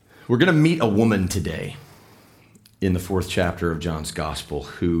We're going to meet a woman today in the 4th chapter of John's Gospel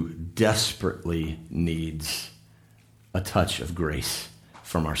who desperately needs a touch of grace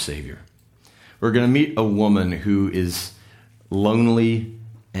from our Savior. We're going to meet a woman who is lonely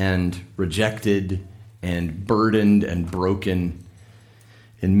and rejected and burdened and broken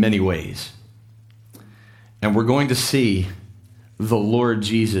in many ways. And we're going to see the Lord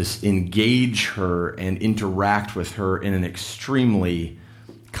Jesus engage her and interact with her in an extremely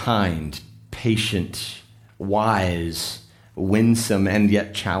kind, patient, wise, winsome, and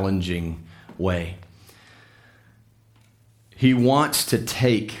yet challenging way. He wants to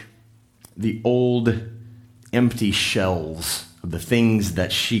take the old, empty shells of the things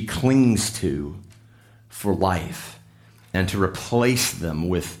that she clings to for life and to replace them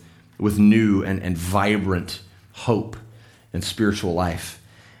with new and vibrant hope and spiritual life.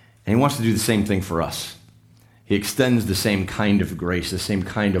 And he wants to do the same thing for us. He extends the same kind of grace, the same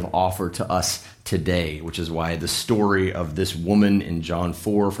kind of offer to us today, which is why the story of this woman in John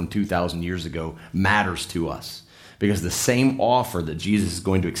 4 from 2,000 years ago matters to us. Because the same offer that Jesus is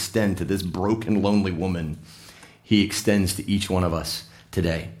going to extend to this broken, lonely woman, he extends to each one of us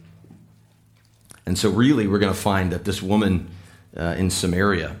today. And so really, we're going to find that this woman in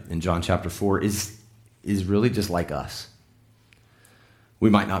Samaria in John chapter 4 is really just like us. We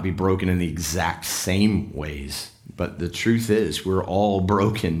might not be broken in the exact same ways, but the truth is we're all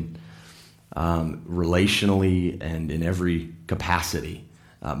broken relationally and in every capacity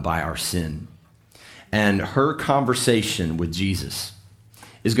by our sin. And her conversation with Jesus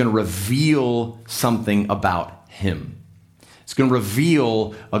is going to reveal something about him. It's going to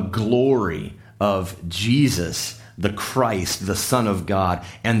reveal a glory of Jesus, the Christ, the Son of God,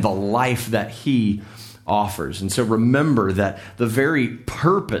 and the life that he offers. And so remember that the very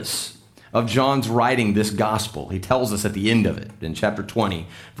purpose of John's writing this gospel, he tells us at the end of it, in chapter 20,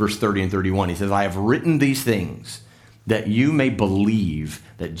 verse 30 and 31, he says, I have written these things that you may believe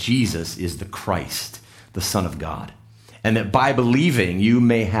that Jesus is the Christ, the Son of God, and that by believing you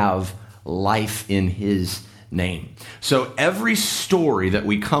may have life in his name. So every story that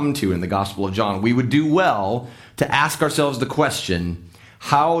we come to in the Gospel of John, we would do well to ask ourselves the question,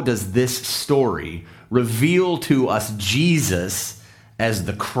 how does this story reveal to us Jesus as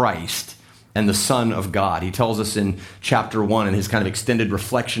the Christ and the Son of God? He tells us in chapter 1 in his kind of extended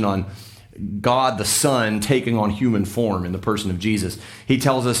reflection on God the Son taking on human form in the person of Jesus. He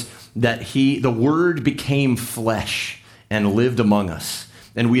tells us that the Word became flesh and lived among us,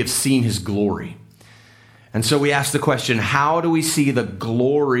 and we have seen his glory. And so we ask the question, how do we see the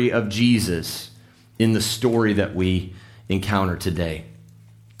glory of Jesus in the story that we encounter today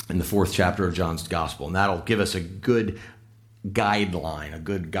in the 4th chapter of John's Gospel? And that'll give us a good guideline, a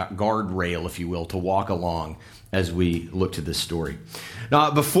good guardrail, if you will, to walk along as we look to this story.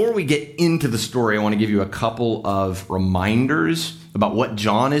 Now, before we get into the story, I want to give you a couple of reminders about what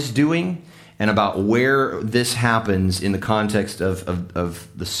John is doing and about where this happens in the context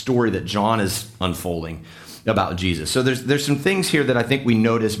of the story that John is unfolding about Jesus. So there's some things here that I think we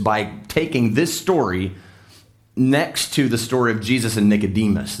notice by taking this story next to the story of Jesus and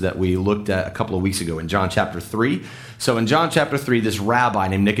Nicodemus that we looked at a couple of weeks ago in John chapter 3. So in John chapter 3, this rabbi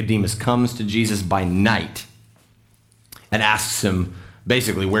named Nicodemus comes to Jesus by night and asks him,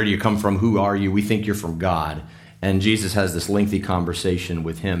 basically, where do you come from? Who are you? We think you're from God. And Jesus has this lengthy conversation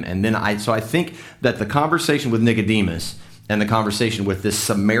with him. And then I think that the conversation with Nicodemus and the conversation with this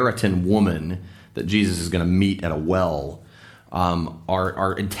Samaritan woman that Jesus is going to meet at a well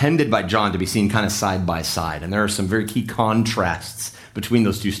are intended by John to be seen kind of side by side. And there are some very key contrasts between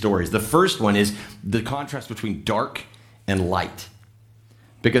those two stories. The first one is the contrast between dark and light.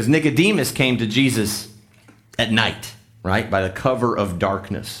 Because Nicodemus came to Jesus at night, right, by the cover of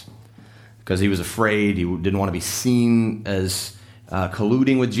darkness. Because he was afraid, he didn't want to be seen as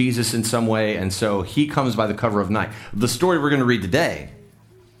colluding with Jesus in some way. And so he comes by the cover of night. The story we're going to read today,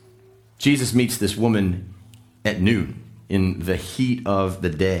 Jesus meets this woman at noon in the heat of the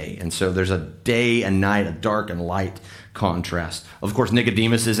day. And so there's a day and night, a dark and light contrast. Of course,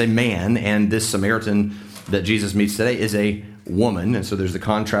 Nicodemus is a man, and this Samaritan that Jesus meets today is a woman. And so there's the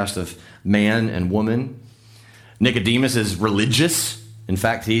contrast of man and woman. Nicodemus is religious. In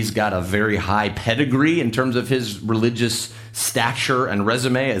fact, he's got a very high pedigree in terms of his religious stature and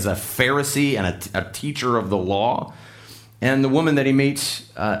resume as a Pharisee and a teacher of the law. And the woman that he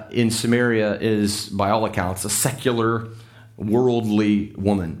meets in Samaria is, by all accounts, a secular, worldly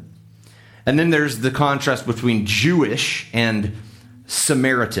woman. And then there's the contrast between Jewish and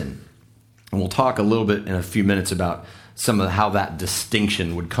Samaritan. And we'll talk a little bit in a few minutes about some of how that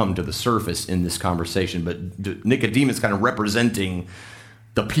distinction would come to the surface in this conversation. But Nicodemus kind of representing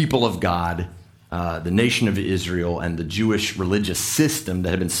the people of God, the nation of Israel, and the Jewish religious system that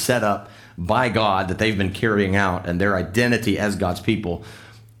had been set up by God that they've been carrying out, and their identity as God's people,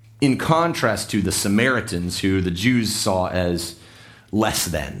 in contrast to the Samaritans, who the Jews saw as less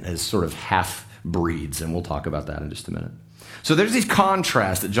than, as sort of half-breeds, and we'll talk about that in just a minute. So there's these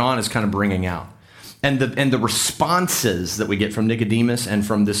contrasts that John is kind of bringing out. And the responses that we get from Nicodemus and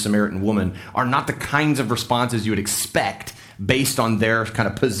from this Samaritan woman are not the kinds of responses you would expect based on their kind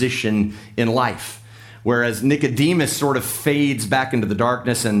of position in life. Whereas Nicodemus sort of fades back into the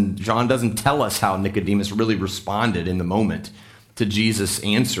darkness, and John doesn't tell us how Nicodemus really responded in the moment to Jesus'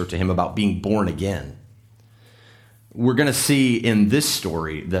 answer to him about being born again. We're going to see in this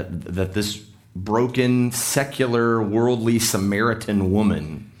story that this broken, secular, worldly Samaritan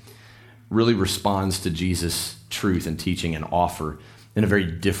woman really responds to Jesus' truth and teaching and offer in a very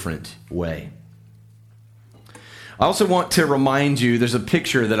different way. I also want to remind you, there's a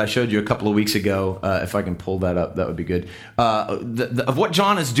picture that I showed you a couple of weeks ago. If I can pull that up, that would be good. Of what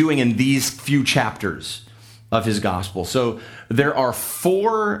John is doing in these few chapters of his gospel. So there are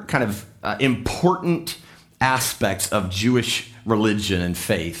four kind of important aspects of Jewish religion and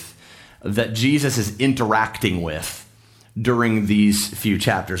faith that Jesus is interacting with during these few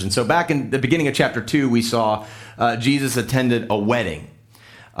chapters. And so back in the beginning of chapter 2, we saw Jesus attended a wedding,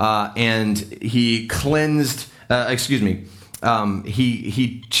 and he cleansed,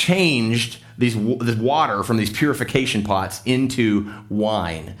 he changed this water from these purification pots into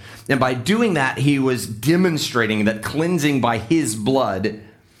wine. And by doing that, he was demonstrating that cleansing by his blood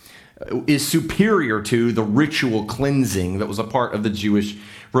is superior to the ritual cleansing that was a part of the Jewish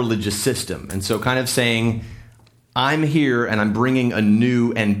religious system. And so kind of saying, I'm here and I'm bringing a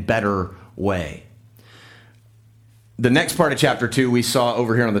new and better way. The next part of chapter 2 we saw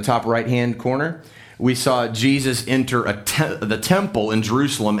over here on the top right-hand corner. We saw Jesus enter the temple in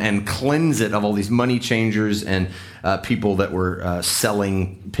Jerusalem and cleanse it of all these money changers and people that were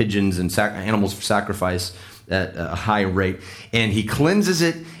selling pigeons and animals for sacrifice at a high rate. And he cleanses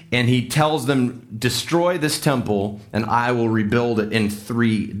it, and he tells them, destroy this temple, and I will rebuild it in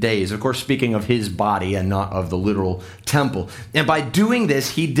 3 days. Of course, speaking of his body and not of the literal temple. And by doing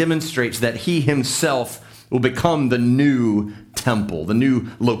this, he demonstrates that he himself will become the new temple, the new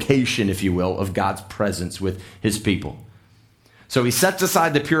location, if you will, of God's presence with his people. So he sets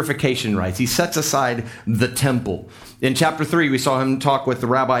aside the purification rites. He sets aside the temple. In chapter 3, we saw him talk with the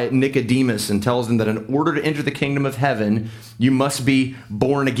rabbi Nicodemus and tells him that in order to enter the kingdom of heaven, you must be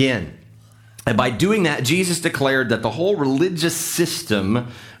born again. And by doing that, Jesus declared that the whole religious system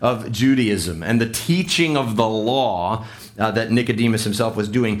of Judaism and the teaching of the law that Nicodemus himself was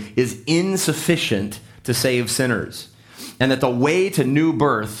doing is insufficient to save sinners. And that the way to new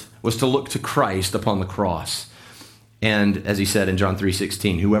birth was to look to Christ upon the cross. And as he said in John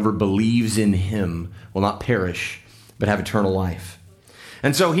 3:16, whoever believes in him will not perish, but have eternal life.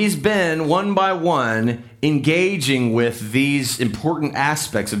 And so he's been, one by one, engaging with these important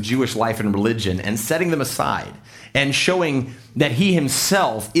aspects of Jewish life and religion and setting them aside and showing that he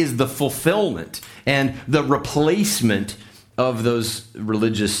himself is the fulfillment and the replacement of those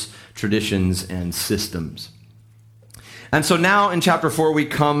religious traditions and systems. And so now in chapter 4, we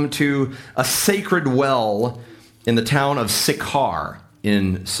come to a sacred well in the town of Sychar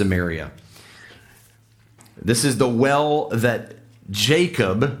in Samaria. This is the well that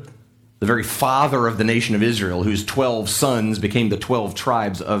Jacob, the very father of the nation of Israel, whose 12 sons became the 12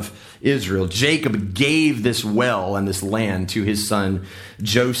 tribes of Israel, Jacob gave this well and this land to his son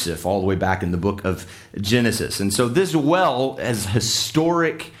Joseph all the way back in the book of Genesis. And so this well is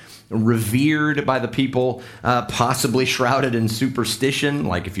historic, revered by the people, possibly shrouded in superstition,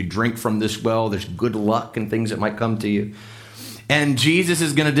 like if you drink from this well, there's good luck and things that might come to you. And Jesus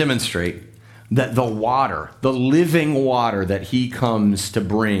is going to demonstrate that the water, the living water that he comes to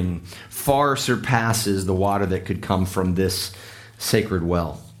bring, far surpasses the water that could come from this sacred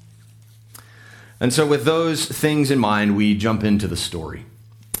well. And so with those things in mind, we jump into the story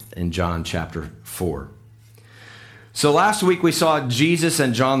in John chapter 4. So last week we saw Jesus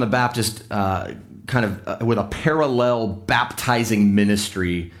and John the Baptist with a parallel baptizing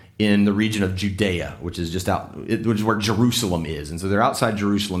ministry in the region of Judea, which is which is where Jerusalem is. And so they're outside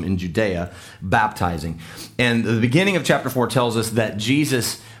Jerusalem in Judea baptizing. And the beginning of chapter 4 tells us that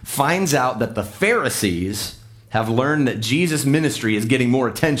Jesus finds out that the Pharisees have learned that Jesus' ministry is getting more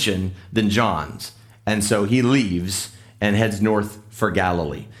attention than John's. And so he leaves and heads north for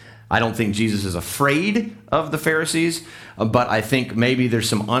Galilee. I don't think Jesus is afraid of the Pharisees, but I think maybe there's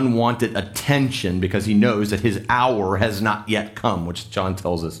some unwanted attention because he knows that his hour has not yet come, which John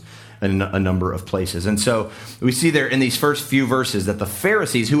tells us in a number of places. And so we see there in these first few verses that the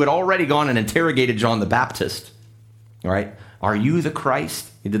Pharisees, who had already gone and interrogated John the Baptist, all right, are you the Christ?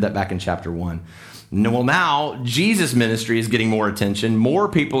 He did that back in chapter 1. Well, now Jesus' ministry is getting more attention. More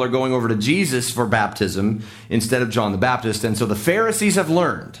people are going over to Jesus for baptism instead of John the Baptist. And so the Pharisees have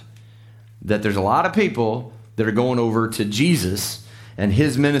learned that there's a lot of people that are going over to Jesus, and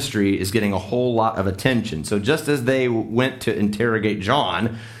his ministry is getting a whole lot of attention. So just as they went to interrogate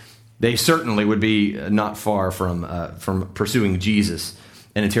John, they certainly would be not far from pursuing Jesus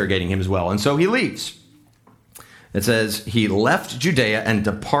and interrogating him as well. And so he leaves. It says, he left Judea and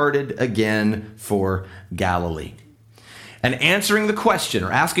departed again for Galilee. And answering the question,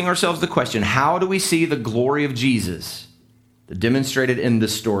 or asking ourselves the question, how do we see the glory of Jesus demonstrated in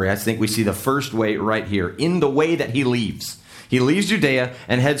this story? I think we see the first way right here, in the way that he leaves. He leaves Judea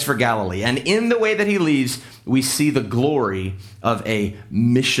and heads for Galilee. And in the way that he leaves, we see the glory of a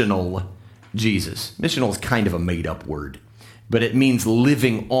missional Jesus. Missional is kind of a made-up word, but it means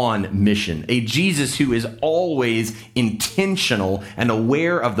living on mission. A Jesus who is always intentional and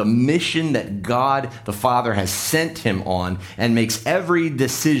aware of the mission that God the Father has sent him on, and makes every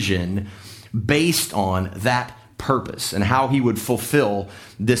decision based on that purpose and how he would fulfill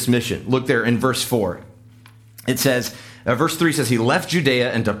this mission. Look there in verse 4. It says, verse 3 says, he left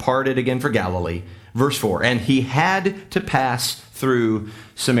Judea and departed again for Galilee. Verse 4, and he had to pass through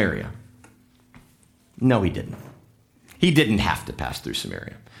Samaria. No, he didn't. He didn't have to pass through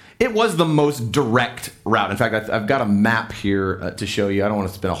Samaria. It was the most direct route. In fact, I've got a map here to show you. I don't want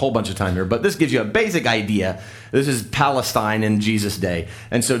to spend a whole bunch of time here, but this gives you a basic idea. This is Palestine in Jesus' day.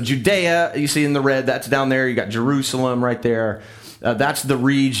 And so Judea, you see in the red, that's down there. You got Jerusalem right there. That's the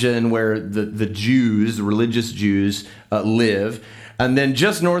region where the Jews, the religious Jews, live. And then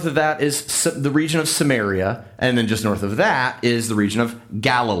just north of that is the region of Samaria. And then just north of that is the region of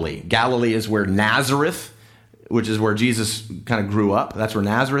Galilee. Galilee is where Nazareth, which is where Jesus kind of grew up. That's where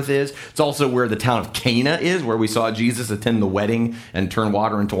Nazareth is. It's also where the town of Cana is, where we saw Jesus attend the wedding and turn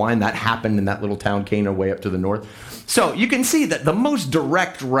water into wine. That happened in that little town, Cana, way up to the north. So you can see that the most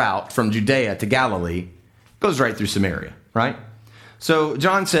direct route from Judea to Galilee goes right through Samaria, right? So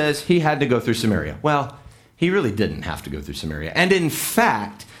John says he had to go through Samaria. Well, he really didn't have to go through Samaria. And in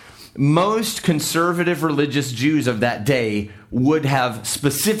fact, most conservative religious Jews of that day would have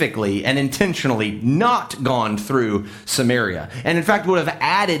specifically and intentionally not gone through Samaria. And in fact, would have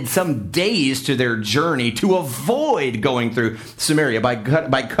added some days to their journey to avoid going through Samaria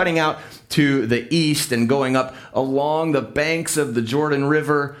by cutting out to the east and going up along the banks of the Jordan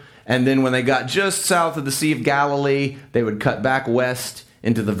River. And then when they got just south of the Sea of Galilee, they would cut back west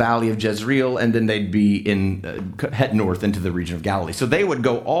into the valley of Jezreel, and then they'd be head north into the region of Galilee. So they would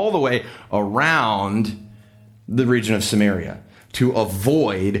go all the way around the region of Samaria to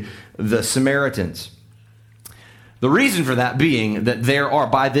avoid the Samaritans. The reason for that being that there are,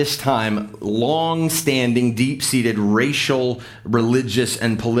 by this time, long-standing, deep-seated racial, religious,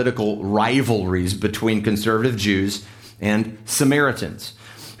 and political rivalries between conservative Jews and Samaritans,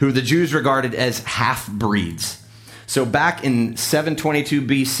 who the Jews regarded as half-breeds. So back in 722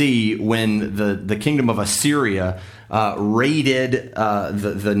 BC, when the kingdom of Assyria raided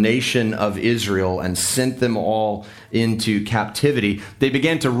the nation of Israel and sent them all into captivity, they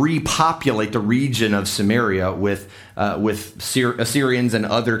began to repopulate the region of Samaria with Assyrians and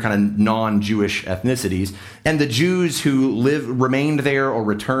other kind of non-Jewish ethnicities. And the Jews who remained there or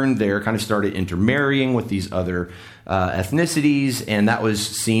returned there kind of started intermarrying with these other ethnicities, and that was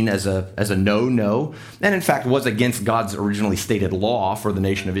seen as a no-no, and in fact was against God's originally stated law for the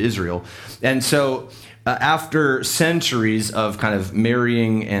nation of Israel. And so after centuries of kind of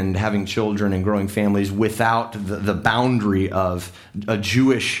marrying and having children and growing families without the boundary of a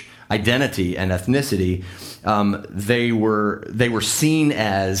Jewish identity and ethnicity, they were seen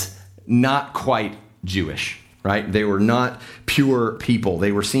as not quite Jewish, right? They were not pure people.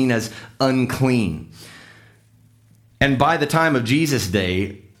 They were seen as unclean. And by the time of Jesus'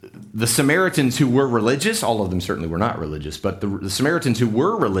 day, the Samaritans who were religious, all of them certainly were not religious, but the Samaritans who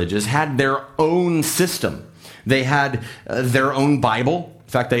were religious had their own system. They had their own Bible. In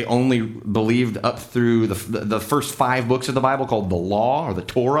fact, they only believed up through the first 5 books of the Bible called the Law or the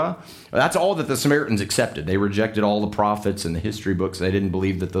Torah. That's all that the Samaritans accepted. They rejected all the prophets and the history books. They didn't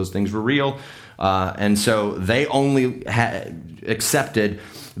believe that those things were real. And so they only accepted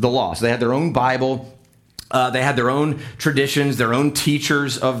the law. So they had their own Bible. They had their own traditions, their own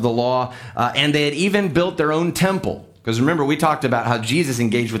teachers of the law, and they had even built their own temple. Because remember, we talked about how Jesus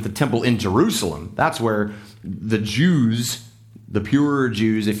engaged with the temple in Jerusalem. That's where the Jews the purer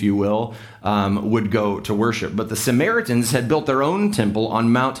Jews, if you will, would go to worship. But the Samaritans had built their own temple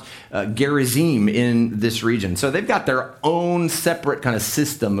on Mount Gerizim in this region. So they've got their own separate kind of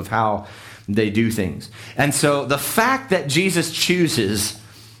system of how they do things. And so the fact that Jesus chooses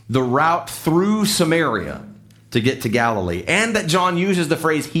the route through Samaria to get to Galilee, and that John uses the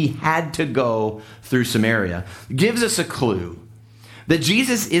phrase, he had to go through Samaria, gives us a clue that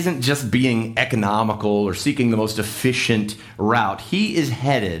Jesus isn't just being economical or seeking the most efficient route. He is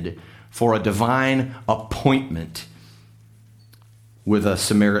headed for a divine appointment with a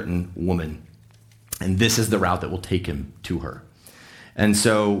Samaritan woman. And this is the route that will take him to her. And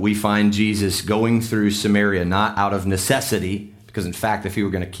so we find Jesus going through Samaria, not out of necessity, because in fact, if he were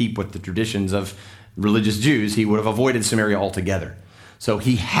going to keep with the traditions of religious Jews, he would have avoided Samaria altogether. So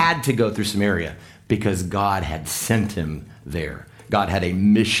he had to go through Samaria because God had sent him there. God had a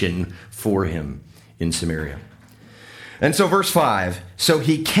mission for him in Samaria. And so verse 5, so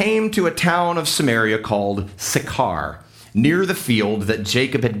he came to a town of Samaria called Sychar, near the field that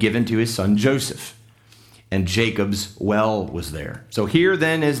Jacob had given to his son Joseph. And Jacob's well was there. So here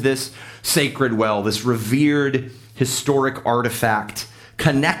then is this sacred well, this revered historic artifact,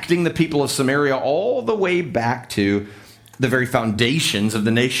 connecting the people of Samaria all the way back to the very foundations of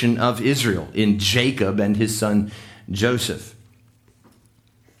the nation of Israel in Jacob and his son Joseph.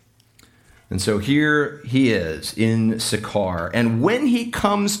 And so here he is in Sychar. And when he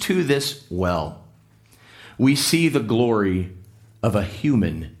comes to this well, we see the glory of a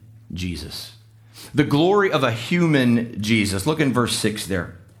human Jesus. The glory of a human Jesus. Look in verse 6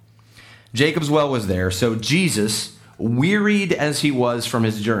 there. Jacob's well was there, so Jesus, wearied as he was from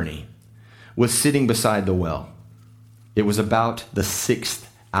his journey, was sitting beside the well. It was about the 6th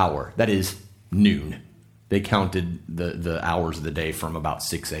hour, that is noon. They counted the hours of the day from about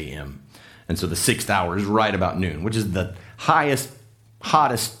 6 a.m. And so the 6th hour is right about noon, which is the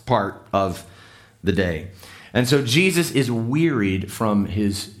hottest part of the day. And so Jesus is wearied from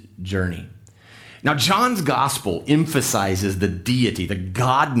his journey. Now, John's gospel emphasizes the deity, the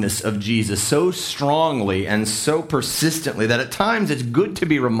godness of Jesus so strongly and so persistently that at times it's good to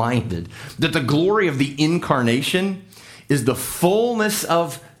be reminded that the glory of the incarnation is the fullness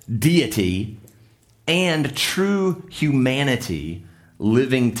of deity and true humanity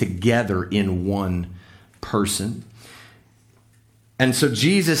living together in one person. And so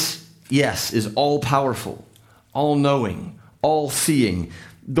Jesus, yes, is all-powerful, all-knowing, all-seeing,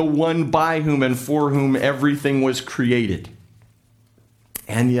 the one by whom and for whom everything was created.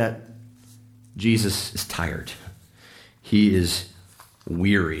 And yet, Jesus is tired. He is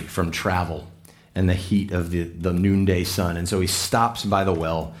weary from travel and the heat of the noonday sun. And so he stops by the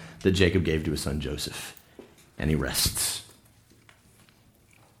well that Jacob gave to his son Joseph, and he rests.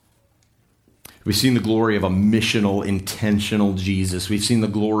 We've seen the glory of a missional, intentional Jesus. We've seen the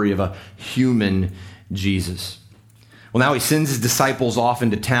glory of a human Jesus. Well, now he sends his disciples off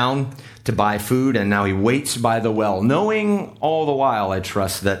into town to buy food, and now he waits by the well, knowing all the while, I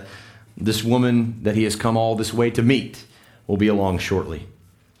trust, that this woman that he has come all this way to meet will be along shortly.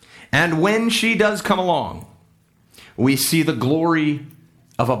 And when she does come along, we see the glory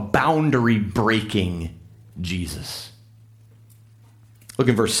of a boundary-breaking Jesus. Look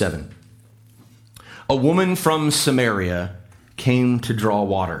in verse 7. A woman from Samaria came to draw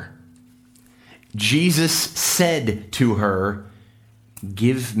water. Jesus said to her,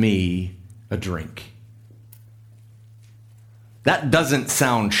 "Give me a drink." That doesn't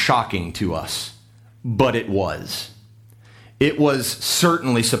sound shocking to us, but it was. It was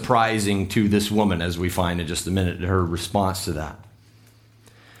certainly surprising to this woman, as we find in just a minute, her response to that.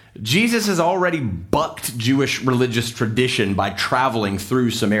 Jesus has already bucked Jewish religious tradition by traveling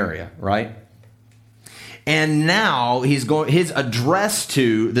through Samaria, right? And now his address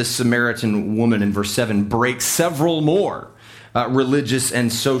to this Samaritan woman in verse 7 breaks several more religious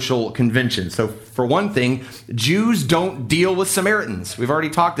and social conventions. So for one thing, Jews don't deal with Samaritans. We've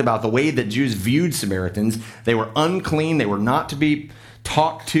already talked about the way that Jews viewed Samaritans. They were unclean. They were not to be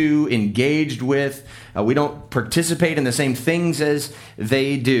talked to, engaged with. We don't participate in the same things as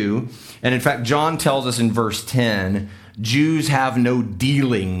they do. And in fact, John tells us in verse 10, Jews have no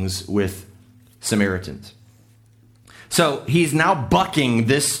dealings with Samaritans. So he's now bucking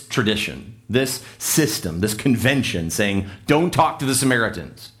this tradition, this system, this convention, saying, don't talk to the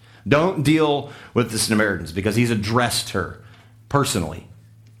Samaritans. Don't deal with the Samaritans, because he's addressed her personally.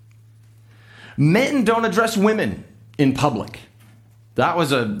 Men don't address women in public. That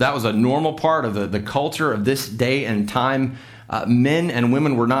was a normal part of the culture of this day and time. Men and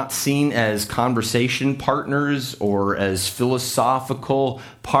women were not seen as conversation partners or as philosophical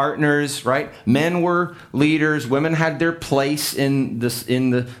partners, right? Men were leaders. Women had their place in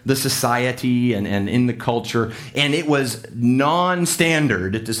the society and in the culture. And it was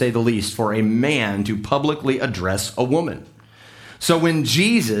non-standard, to say the least, for a man to publicly address a woman. So when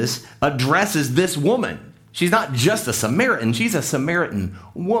Jesus addresses this woman, she's not just a Samaritan, she's a Samaritan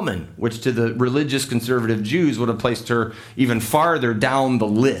woman, which to the religious conservative Jews would have placed her even farther down the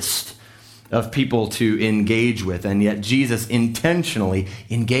list of people to engage with. And yet Jesus intentionally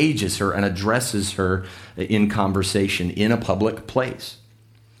engages her and addresses her in conversation in a public place.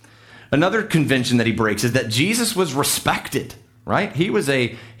 Another convention that he breaks is that Jesus was respected, right? He was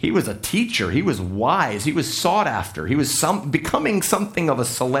a teacher. He was wise. He was sought after. He was becoming something of a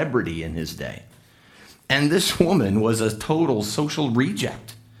celebrity in his day. And this woman was a total social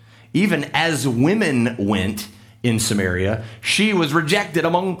reject. Even as women went in Samaria, she was rejected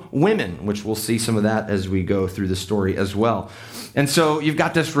among women, which we'll see some of that as we go through the story as well. And so you've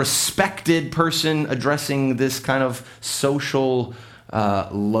got this respected person addressing this kind of social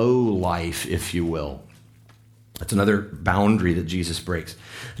low life, if you will. That's another boundary that Jesus breaks.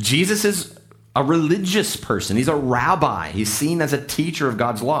 Jesus is a religious person. He's a rabbi. He's seen as a teacher of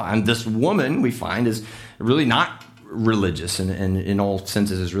God's law. And this woman, we find, is really not religious and in all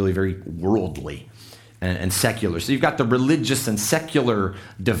senses is really very worldly and secular. So you've got the religious and secular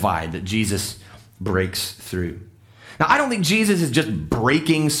divide that Jesus breaks through. Now, I don't think Jesus is just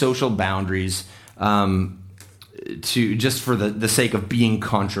breaking social boundaries just for the sake of being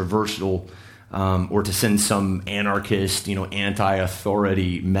controversial or to send some anarchist,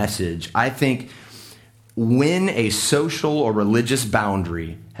 anti-authority message. I think when a social or religious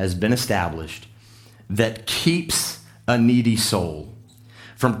boundary has been established that keeps a needy soul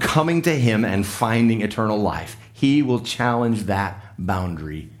from coming to him and finding eternal life, he will challenge that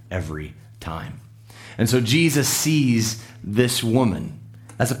boundary every time. And so Jesus sees this woman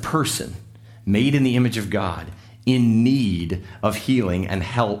as a person made in the image of God, in need of healing and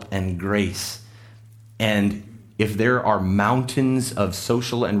help and grace. And if there are mountains of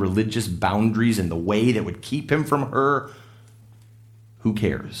social and religious boundaries in the way that would keep him from her, who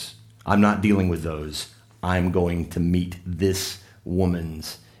cares? I'm not dealing with those. I'm going to meet this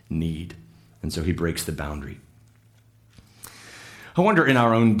woman's need. And so he breaks the boundary. I wonder in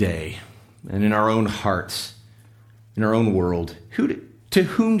our own day and in our own hearts, in our own world, to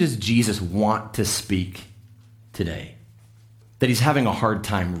whom does Jesus want to speak today that he's having a hard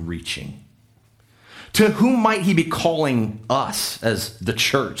time reaching? To whom might he be calling us as the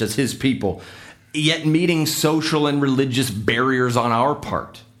church, as his people, yet meeting social and religious barriers on our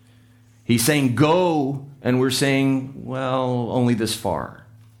part? He's saying, go, and we're saying, well, only this far.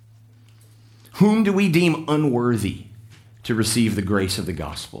 Whom do we deem unworthy to receive the grace of the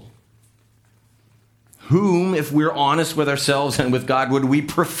gospel? Whom, if we're honest with ourselves and with God, would we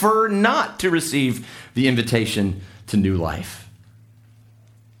prefer not to receive the invitation to new life?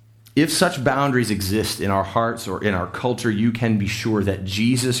 If such boundaries exist in our hearts or in our culture, you can be sure that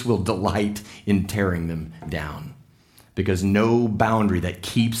Jesus will delight in tearing them down. Because no boundary that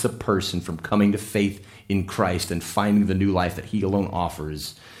keeps a person from coming to faith in Christ and finding the new life that he alone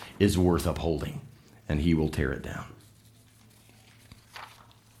offers is worth upholding, and he will tear it down.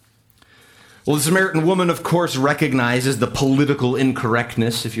 Well, the Samaritan woman, of course, recognizes the political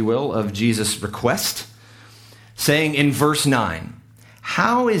incorrectness, if you will, of Jesus' request, saying in verse 9,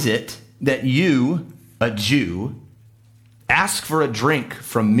 "How is it that you, a Jew, ask for a drink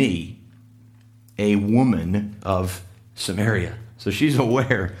from me, a woman of Samaria?" So she's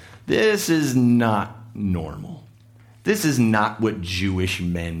aware this is not normal. This is not what Jewish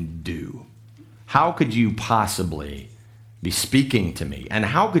men do. How could you possibly be speaking to me? And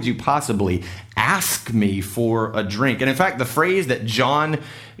how could you possibly ask me for a drink? And in fact, the phrase that John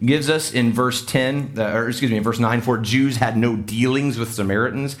gives us in verse 9, for Jews had no dealings with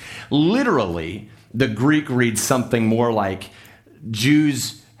Samaritans, literally, the Greek reads something more like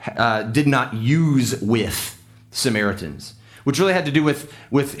Jews did not use with Samaritans, which really had to do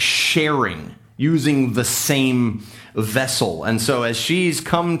with sharing, using the same vessel. And so as she's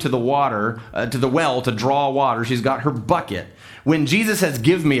come to the well to draw water, she's got her bucket. When Jesus says,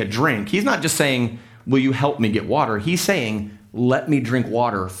 "Give me a drink," he's not just saying, "Will you help me get water?" He's saying, "Let me drink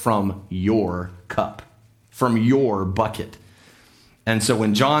water from your cup, from your bucket." And so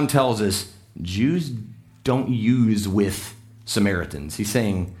when John tells us Jews don't use with Samaritans, he's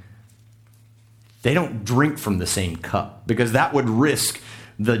saying they don't drink from the same cup, because that would risk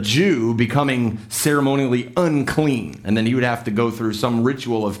the Jew becoming ceremonially unclean. And then he would have to go through some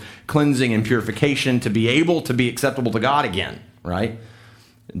ritual of cleansing and purification to be able to be acceptable to God again, right?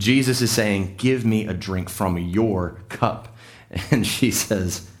 Jesus is saying, give me a drink from your cup. And she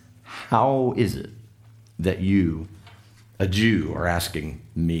says, how is it that you, a Jew, are asking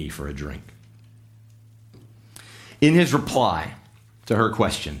me for a drink? In his reply to her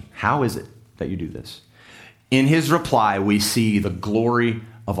question, how is it that you do this? In his reply, we see the glory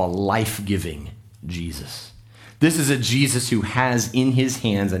of a life-giving Jesus. This is a Jesus who has in his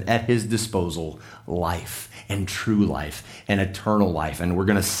hands and at his disposal life and true life and eternal life. And we're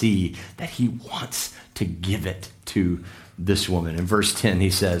going to see that he wants to give it to this woman. In verse 10, he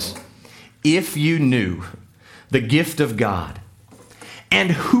says, if you knew the gift of God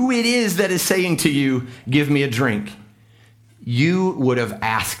and who it is that is saying to you, give me a drink, you would have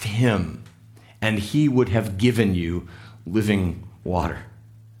asked him, and he would have given you living water.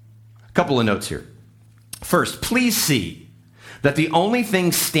 A couple of notes here. First, please see that the only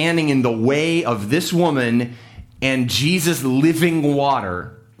thing standing in the way of this woman and Jesus' living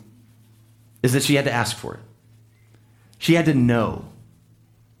water is that she had to ask for it. She had to know.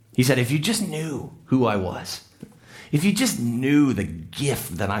 He said, if you just knew who I was, if you just knew the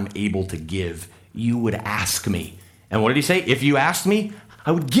gift that I'm able to give, you would ask me. And what did he say? If you asked me,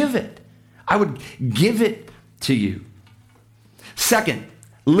 I would give it. I would give it to you. Second,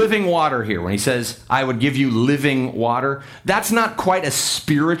 living water here. When he says, I would give you living water, that's not quite as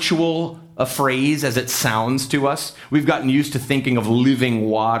spiritual a phrase as it sounds to us. We've gotten used to thinking of living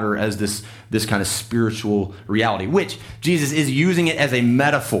water as this kind of spiritual reality, which Jesus is using it as a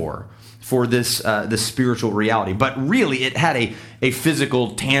metaphor for this spiritual reality. But really, it had a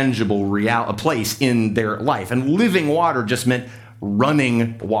physical, tangible place in their life. And living water just meant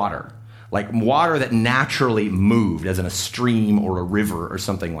running water, like water that naturally moved, as in a stream or a river or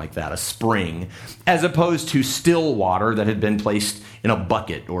something like that, a spring, as opposed to still water that had been placed in a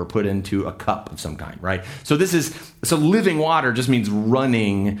bucket or put into a cup of some kind, right? So living water just means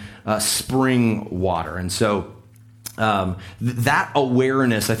running spring water. And so that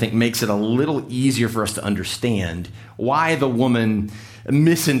awareness, I think, makes it a little easier for us to understand why the woman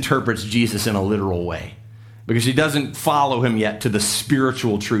misinterprets Jesus in a literal way. Because she doesn't follow him yet to the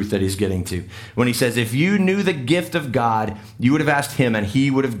spiritual truth that he's getting to. When he says, if you knew the gift of God, you would have asked him and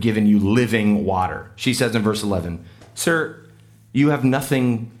he would have given you living water. She says in verse 11, sir, you have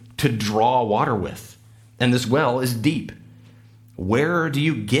nothing to draw water with, and this well is deep. Where do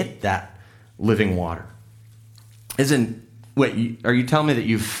you get that living water? Are you telling me that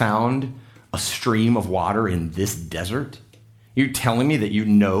you've found a stream of water in this desert? You're telling me that you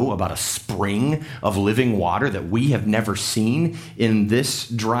know about a spring of living water that we have never seen in this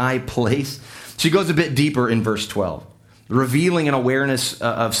dry place? She goes a bit deeper in verse 12, revealing an awareness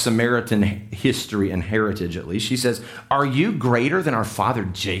of Samaritan history and heritage, at least. She says, are you greater than our father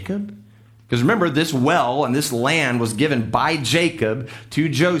Jacob? Because remember, this well and this land was given by Jacob to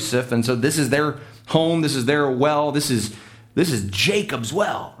Joseph, and so this is their home, this is their well, this is Jacob's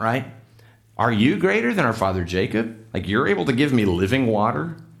well, right? Are you greater than our father Jacob? Like, you're able to give me living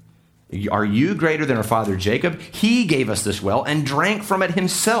water? Are you greater than our father Jacob? He gave us this well and drank from it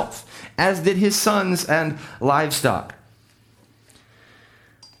himself, as did his sons and livestock.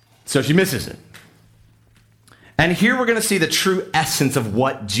 So she misses it. And here we're going to see the true essence of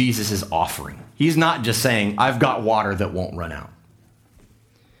what Jesus is offering. He's not just saying, I've got water that won't run out.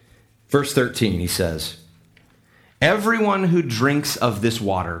 Verse 13, he says, everyone who drinks of this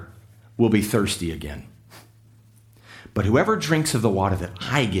water will be thirsty again. But whoever drinks of the water that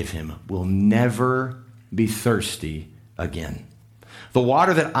I give him will never be thirsty again. The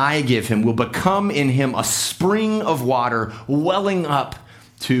water that I give him will become in him a spring of water welling up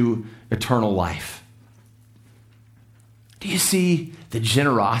to eternal life. Do you see the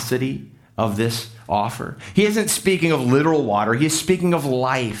generosity of this offer? He isn't speaking of literal water. He is speaking of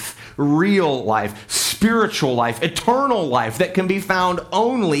life, real life, spiritual life, eternal life that can be found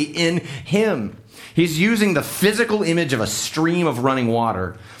only in him. He's using the physical image of a stream of running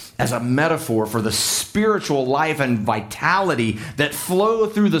water as a metaphor for the spiritual life and vitality that flow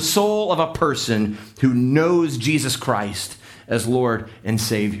through the soul of a person who knows Jesus Christ as Lord and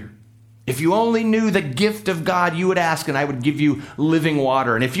Savior. If you only knew the gift of God, you would ask, and I would give you living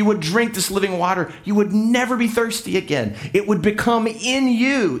water. And if you would drink this living water, you would never be thirsty again. It would become in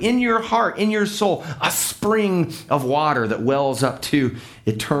you, in your heart, in your soul, a spring of water that wells up to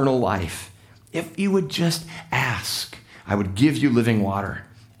eternal life. If you would just ask, I would give you living water,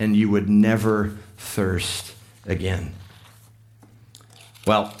 and you would never thirst again.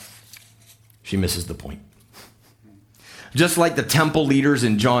 Well, she misses the point. Just like the temple leaders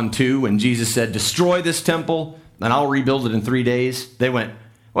in John 2, when Jesus said, destroy this temple and I'll rebuild it in 3 days, they went,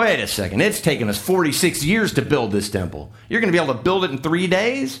 wait a second, it's taken us 46 years to build this temple. You're going to be able to build it in 3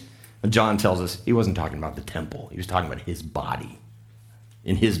 days? And John tells us he wasn't talking about the temple. He was talking about his body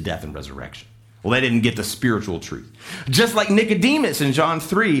in his death and resurrection. Well, they didn't get the spiritual truth. Just like Nicodemus in John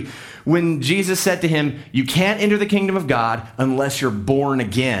 3, when Jesus said to him, you can't enter the kingdom of God unless you're born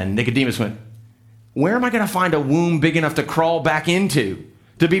again. Nicodemus went, where am I going to find a womb big enough to crawl back into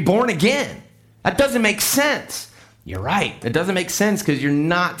to be born again? That doesn't make sense. You're right. It doesn't make sense because you're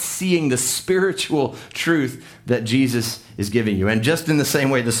not seeing the spiritual truth that Jesus is giving you. And just in the same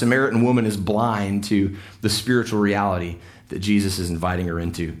way, the Samaritan woman is blind to the spiritual reality that Jesus is inviting her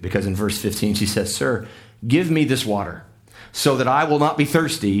into. Because in verse 15, she says, sir, give me this water so that I will not be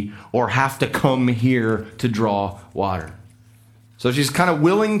thirsty or have to come here to draw water. So she's kind of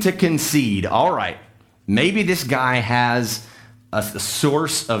willing to concede, all right, maybe this guy has a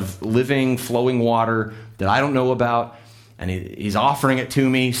source of living, flowing water that I don't know about, and he's offering it to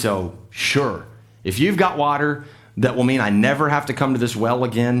me, so sure. If you've got water that will mean I never have to come to this well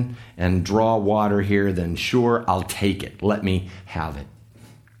again and draw water here, then sure, I'll take it. Let me have it.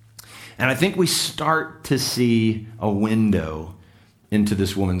 And I think we start to see a window into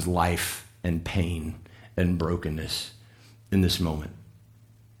this woman's life and pain and brokenness in this moment.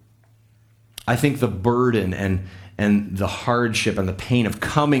 I think the burden and the hardship and the pain of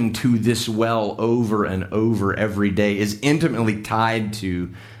coming to this well over and over every day is intimately tied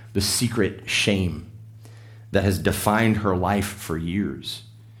to the secret shame that has defined her life for years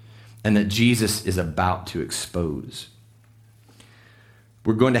and that Jesus is about to expose.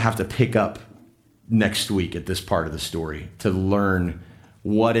 We're going to have to pick up next week at this part of the story to learn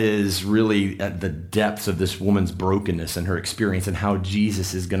what is really at the depths of this woman's brokenness and her experience and how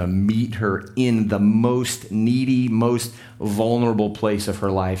Jesus is going to meet her in the most needy, most vulnerable place of her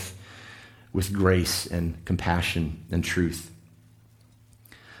life with grace and compassion and truth.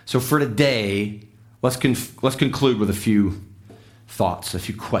 So for today, let's conclude with a few thoughts, a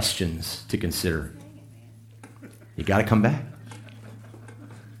few questions to consider. You got to come back.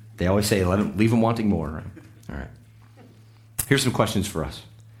 They always say, leave them wanting more. Right? All right. Here's some questions for us.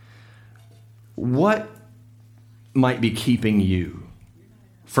 What might be keeping you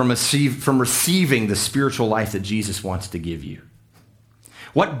from receiving the spiritual life that Jesus wants to give you?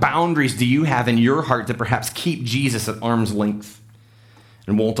 What boundaries do you have in your heart that perhaps keep Jesus at arm's length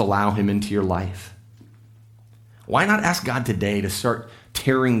and won't allow him into your life? Why not ask God today to start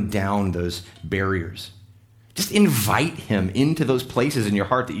tearing down those barriers? Just invite him into those places in your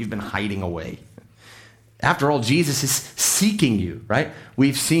heart that you've been hiding away. After all, Jesus is seeking you, right?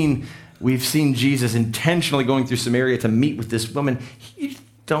 We've seen Jesus intentionally going through Samaria to meet with this woman. You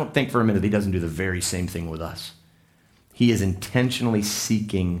don't think for a minute he doesn't do the very same thing with us. He is intentionally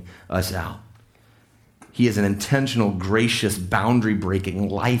seeking us out. He is an intentional, gracious, boundary-breaking,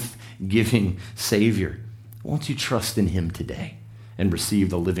 life-giving Savior. Won't you trust in him today and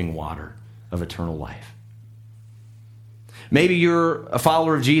receive the living water of eternal life? Maybe you're a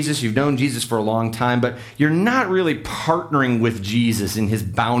follower of Jesus, you've known Jesus for a long time, but you're not really partnering with Jesus in his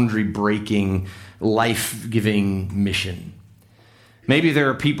boundary-breaking, life-giving mission. Maybe there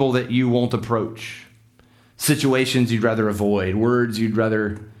are people that you won't approach, situations you'd rather avoid, words you'd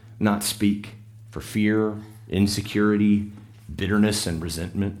rather not speak for fear, insecurity, bitterness and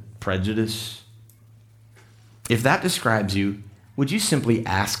resentment, prejudice. If that describes you, would you simply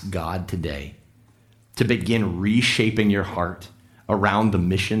ask God today to begin reshaping your heart around the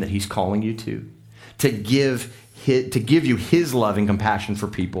mission that he's calling you to give you his love and compassion for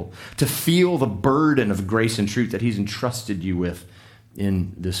people, to feel the burden of grace and truth that he's entrusted you with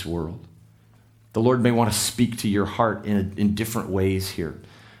in this world. The Lord may want to speak to your heart in different ways here.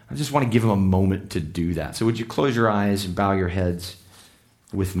 I just want to give him a moment to do that. So would you close your eyes and bow your heads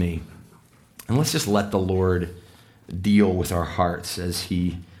with me? And let's just let the Lord deal with our hearts as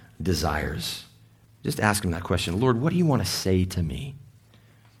he desires. Just ask him that question. Lord, what do you want to say to me?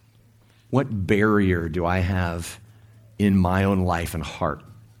 What barrier do I have in my own life and heart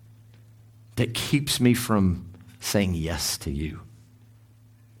that keeps me from saying yes to you?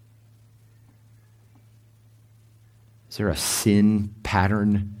 Is there a sin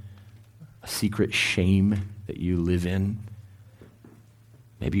pattern, a secret shame that you live in?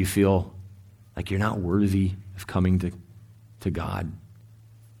 Maybe you feel like you're not worthy of coming to God.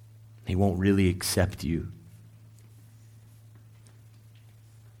 He won't really accept you.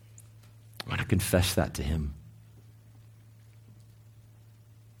 Why not confess that to him?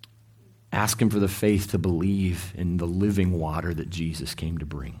 Ask him for the faith to believe in the living water that Jesus came to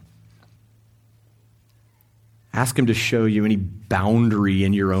bring. Ask him to show you any boundary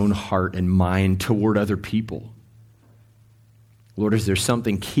in your own heart and mind toward other people. Lord, is there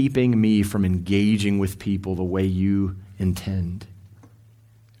something keeping me from engaging with people the way you intend?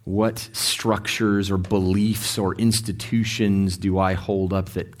 What structures or beliefs or institutions do I hold up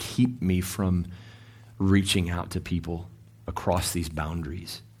that keep me from reaching out to people across these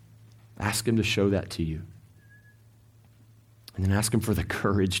boundaries? Ask him to show that to you. And then ask him for the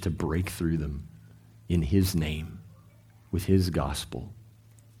courage to break through them in his name, with his gospel.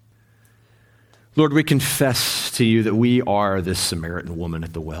 Lord, we confess to you that we are this Samaritan woman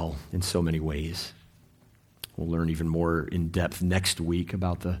at the well in so many ways. We'll learn even more in depth next week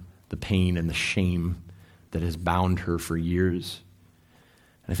about the pain and the shame that has bound her for years.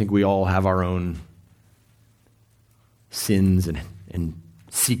 And I think we all have our own sins and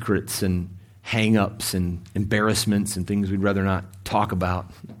secrets and hang-ups and embarrassments and things we'd rather not talk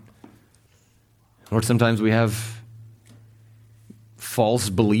about. Lord, sometimes we have false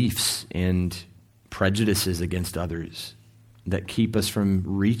beliefs and prejudices against others that keep us from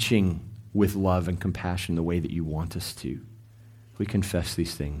reaching with love and compassion the way that you want us to. We confess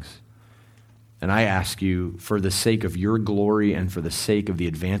these things. And I ask you, for the sake of your glory and for the sake of the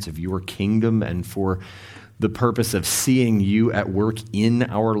advance of your kingdom and for the purpose of seeing you at work in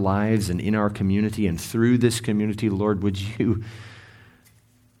our lives and in our community and through this community, Lord, would you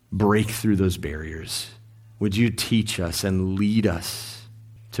break through those barriers? Would you teach us and lead us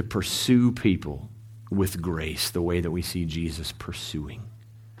to pursue people with grace the way that we see Jesus pursuing?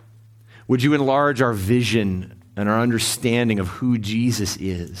 Would you enlarge our vision and our understanding of who Jesus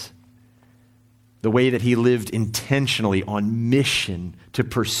is? The way that he lived intentionally on mission to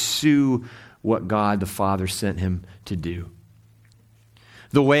pursue what God the Father sent him to do.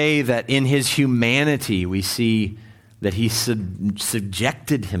 The way that in his humanity we see that he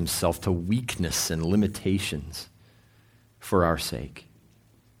subjected himself to weakness and limitations for our sake.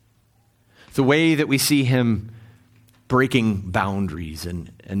 The way that we see him breaking boundaries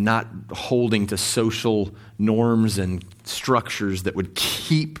and not holding to social norms and structures that would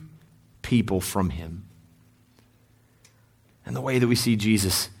keep people from him. And the way that we see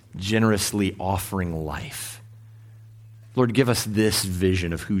Jesus generously offering life. Lord, give us this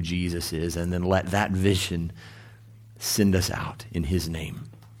vision of who Jesus is, and then let that vision send us out in his name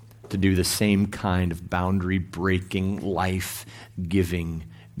to do the same kind of boundary-breaking, life-giving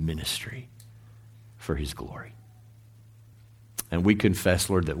ministry for his glory. And we confess,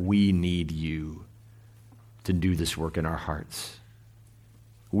 Lord, that we need you to do this work in our hearts.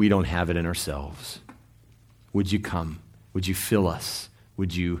 We don't have it in ourselves. Would you come? Would you fill us?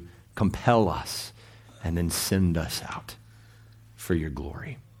 Would you compel us and then send us out for your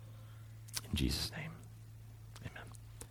glory? In Jesus' name.